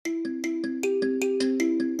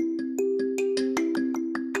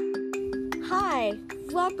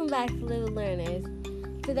Welcome back to Little Learners.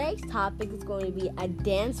 Today's topic is going to be a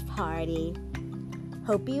dance party.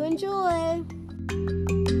 Hope you enjoy.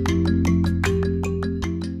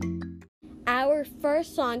 Our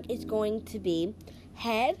first song is going to be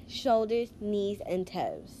Head, Shoulders, Knees, and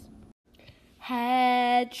Toes.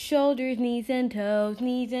 Head, shoulders, knees, and toes,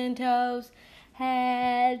 knees and toes.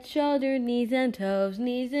 Head, shoulders, knees and toes,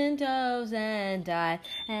 and eyes,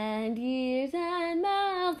 and ears, and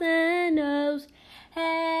mouth, and nose.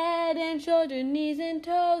 Head and shoulders, knees and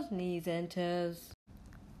toes, knees and toes.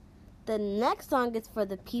 The next song is for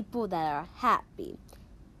the people that are happy.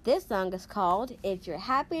 This song is called If You're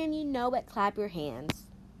Happy and You Know It, Clap Your Hands.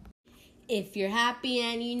 If you're happy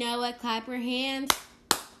and you know it, clap your hands.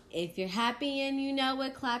 If you're happy and you know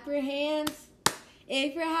it, clap your hands.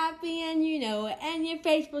 If you're happy and you know it, and your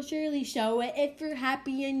face will surely show it. If you're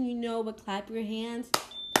happy and you know it, clap your hands.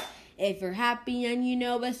 If you're happy and you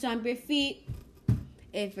know it, stomp your feet.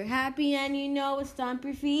 If you're happy and you know it, stomp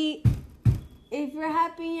your feet. If you're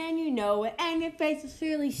happy and you know it, and your face will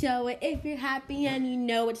surely show it. If you're happy and you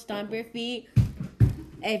know it, stomp your feet.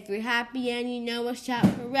 If you're happy and you know it, shout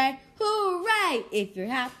hooray, hooray! If you're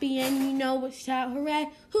happy and you know it, shout hooray,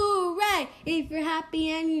 hooray! If you're happy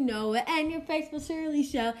and you know it, and your face will surely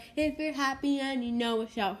show. If you're happy and you know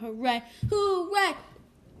it, shout hooray, hooray!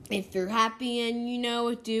 If you're happy and you know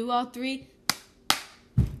it, do all three.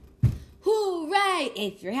 Hooray!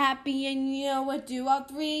 If you're happy and you know it, do all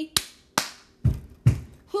three.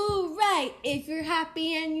 Hooray! If you're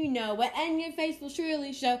happy and you know it, and your face will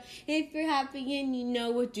surely show. If you're happy and you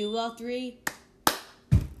know it, do all three.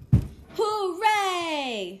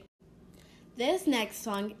 Hooray! This next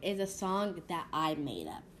song is a song that I made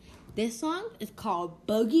up. This song is called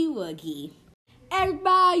Boogie Woogie.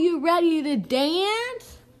 Everybody, you ready to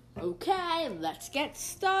dance? Okay, let's get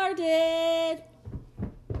started.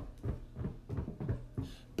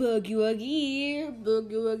 Boogie woogie here,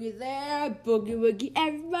 boogie woogie there, boogie woogie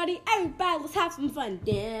everybody, let's have some fun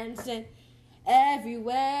dancing.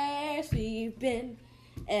 Everywhere we've been,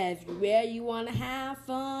 everywhere you wanna have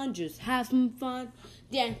fun, just have some fun.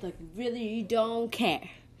 Dance like you really don't care.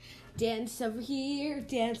 Dance over here,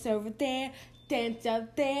 dance over there, dance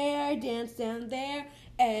up there, dance down there.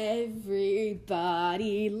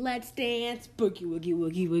 Everybody, let's dance. Boogie woogie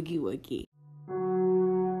woogie woogie woogie.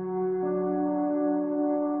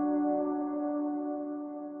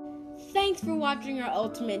 Thanks for watching our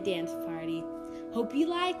ultimate dance party. Hope you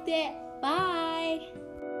liked it. Bye!